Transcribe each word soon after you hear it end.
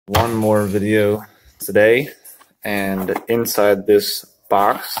one more video today, and inside this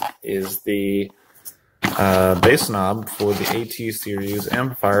box is the bass knob for the AT series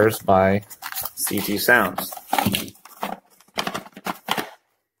amplifiers by CT Sounds.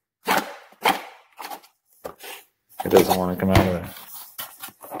 It doesn't want to come out of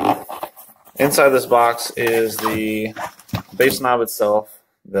there. Inside this box is the bass knob itself,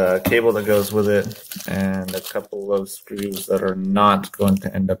 the cable that goes with it, and a couple of screws that are not going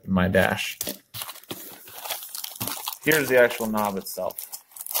to end up in my dash. Here's the actual knob itself.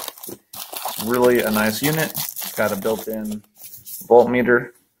 Really a nice unit. It's got a built-in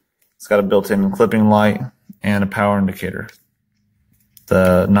voltmeter, it's got a built-in clipping light, and a power indicator.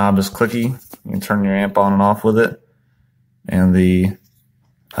 The knob is clicky. You can turn your amp on and off with it, and the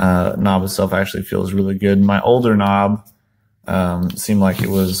knob itself actually feels really good. My older knob seemed like it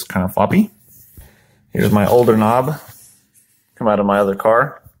was kind of floppy. Here's my older knob, come out of my other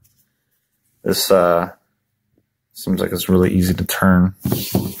car. This seems like it's really easy to turn,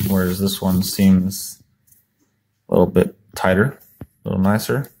 whereas this one seems a little bit tighter, a little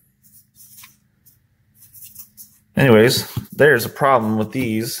nicer. Anyways, there's a problem with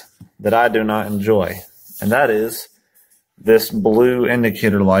these that I do not enjoy, and that is this blue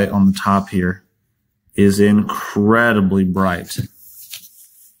indicator light on the top here is incredibly bright.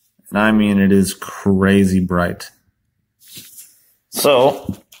 And I mean, it is crazy bright.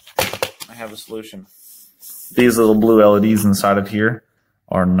 So I have a solution. These little blue LEDs inside of here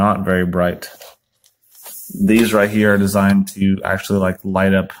are not very bright. These right here are designed to actually like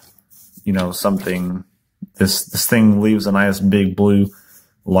light up, you know, something. This thing leaves a nice big blue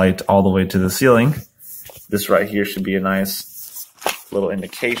light all the way to the ceiling. This right here should be a nice little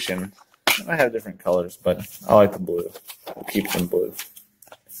indication. I have different colors, but I like the blue. We'll keep them blue.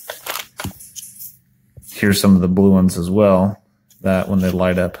 Here's some of the blue ones as well, that when they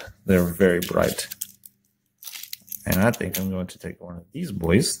light up, they're very bright. And I think I'm going to take one of these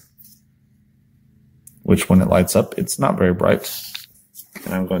boys, which when it lights up, it's not very bright.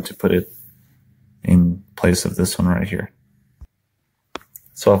 And I'm going to put it in place of this one right here.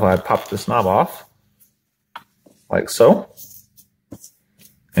 So if I pop this knob off, like so,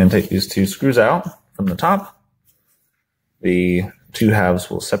 and take these two screws out from the top, the two halves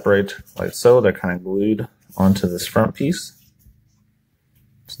will separate like so. They're kind of glued onto this front piece.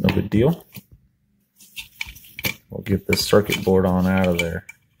 It's no big deal. We'll get this circuit board on out of there.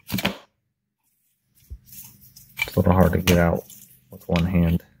 It's a little hard to get out with one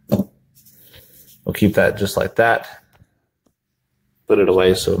hand. We'll keep that just like that. Put it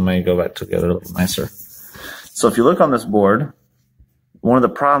away so it may go back together a little nicer. So if you look on this board, one of the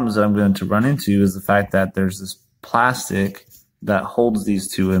problems that I'm going to run into is the fact that there's this plastic that holds these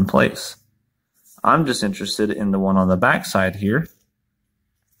two in place. I'm just interested in the one on the back side here.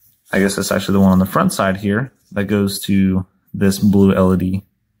 I guess that's actually the one on the front side here that goes to this blue LED.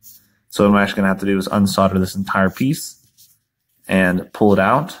 So what I'm actually going to have to do is unsolder this entire piece and pull it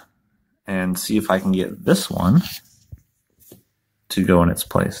out and see if I can get this one to go in its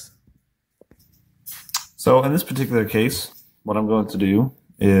place. So in this particular case, what I'm going to do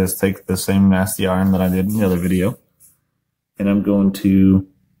is take the same nasty iron that I did in the other video, and I'm going to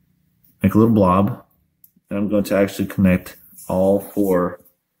make a little blob, and I'm going to actually connect all four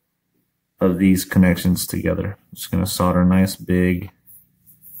of these connections together. I'm just going to solder a nice big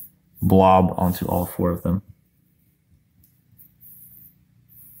blob onto all four of them.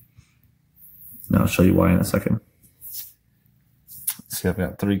 And I'll show you why in a second. See, I've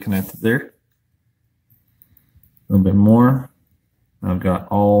got three connected there. A little bit more. I've got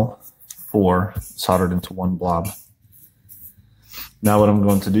all four soldered into one blob. Now what I'm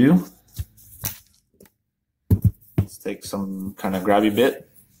going to do is take some kind of grabby bit,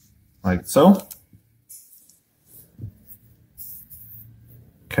 like so.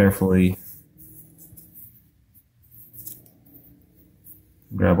 Carefully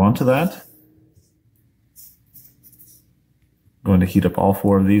grab onto that. I'm going to heat up all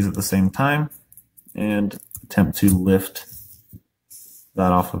four of these at the same time and attempt to lift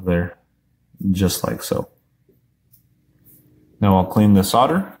that off of there, just like so. Now I'll clean the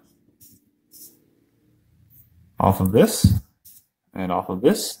solder off of this and off of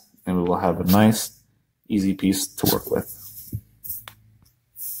this, and we will have a nice, easy piece to work with.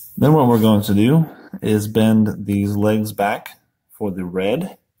 Then what we're going to do is bend these legs back for the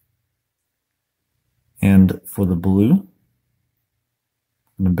red and for the blue.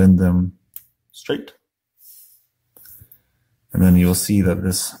 I'm going to bend them straight. And then you'll see that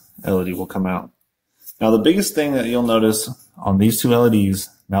this LED will come out. Now the biggest thing that you'll notice on these two LEDs,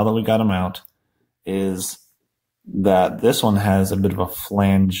 now that we got them out, is that this one has a bit of a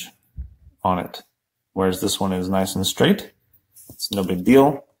flange on it, whereas this one is nice and straight. It's no big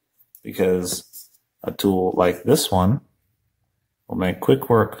deal because a tool like this one will make quick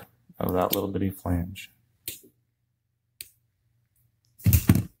work of that little bitty flange.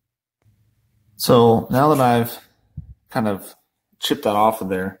 So now that I've kind of chipped that off of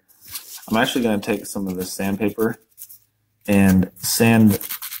there, I'm actually going to take some of this sandpaper and sand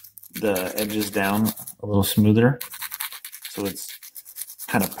the edges down a little smoother so it's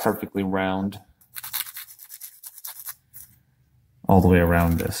kind of perfectly round all the way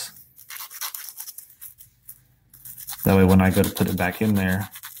around this. That way when I go to put it back in there,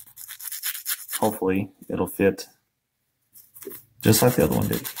 hopefully it'll fit just like the other one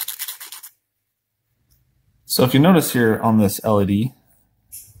did. So if you notice here on this LED,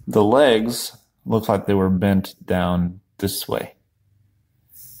 the legs look like they were bent down this way,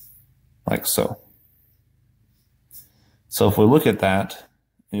 like so. So if we look at that,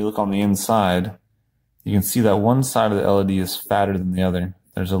 and you look on the inside, you can see that one side of the LED is fatter than the other.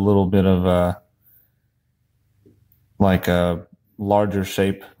 There's a little bit of a, like a larger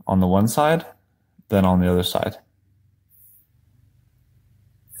shape on the one side than on the other side.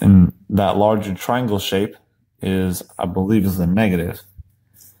 And that larger triangle shape is, I believe, is the negative.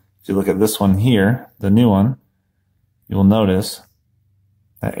 If you look at this one here, the new one, you will notice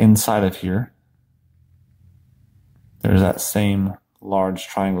that inside of here, there's that same large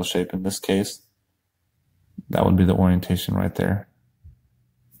triangle shape. In this case, that would be the orientation right there.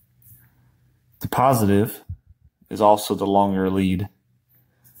 The positive is also the longer lead.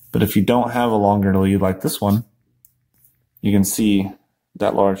 But if you don't have a longer lead like this one, you can see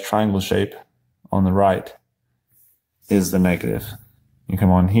that large triangle shape on the right is the negative. You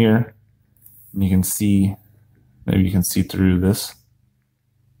come on here and you can see, maybe you can see through this.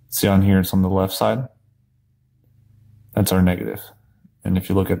 See on here, it's on the left side. That's our negative. And if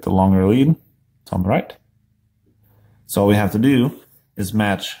you look at the longer lead, it's on the right. So all we have to do is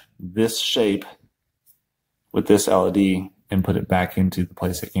match this shape with this LED and put it back into the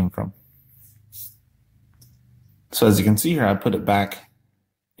place it came from. So as you can see here, I put it back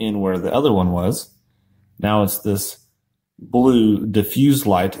in where the other one was. Now it's this blue diffuse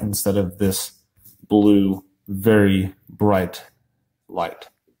light instead of this blue very bright light.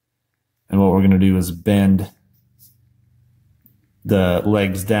 And what we're going to do is bend the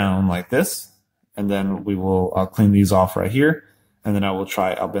legs down like this, and then I'll clean these off right here, and then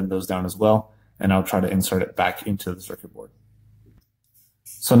I'll bend those down as well, and I'll try to insert it back into the circuit board.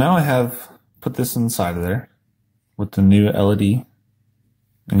 So now I have put this inside of there with the new LED,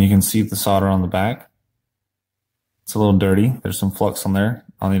 and you can see the solder on the back. It's a little dirty. There's some flux on there.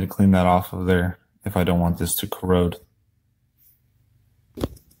 I'll need to clean that off of there if I don't want this to corrode.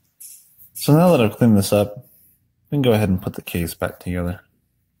 So now that I've cleaned this up, we can go ahead and put the case back together.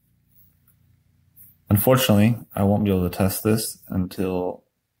 Unfortunately, I won't be able to test this until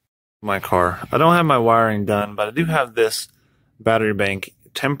my car. I don't have my wiring done, but I do have this battery bank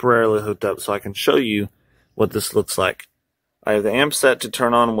temporarily hooked up so I can show you what this looks like. I have the amp set to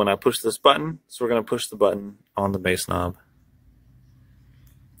turn on when I push this button, so we're going to push the button on the bass knob.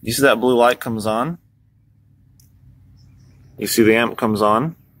 You see that blue light comes on? You see the amp comes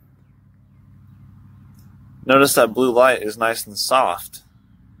on? Notice that blue light is nice and soft.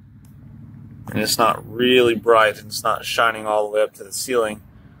 And it's not really bright, and it's not shining all the way up to the ceiling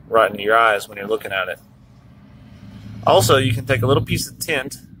right into your eyes when you're looking at it. Also, you can take a little piece of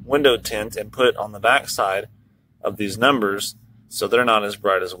tint, window tint, and put on the back side of these numbers so they're not as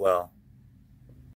bright as well.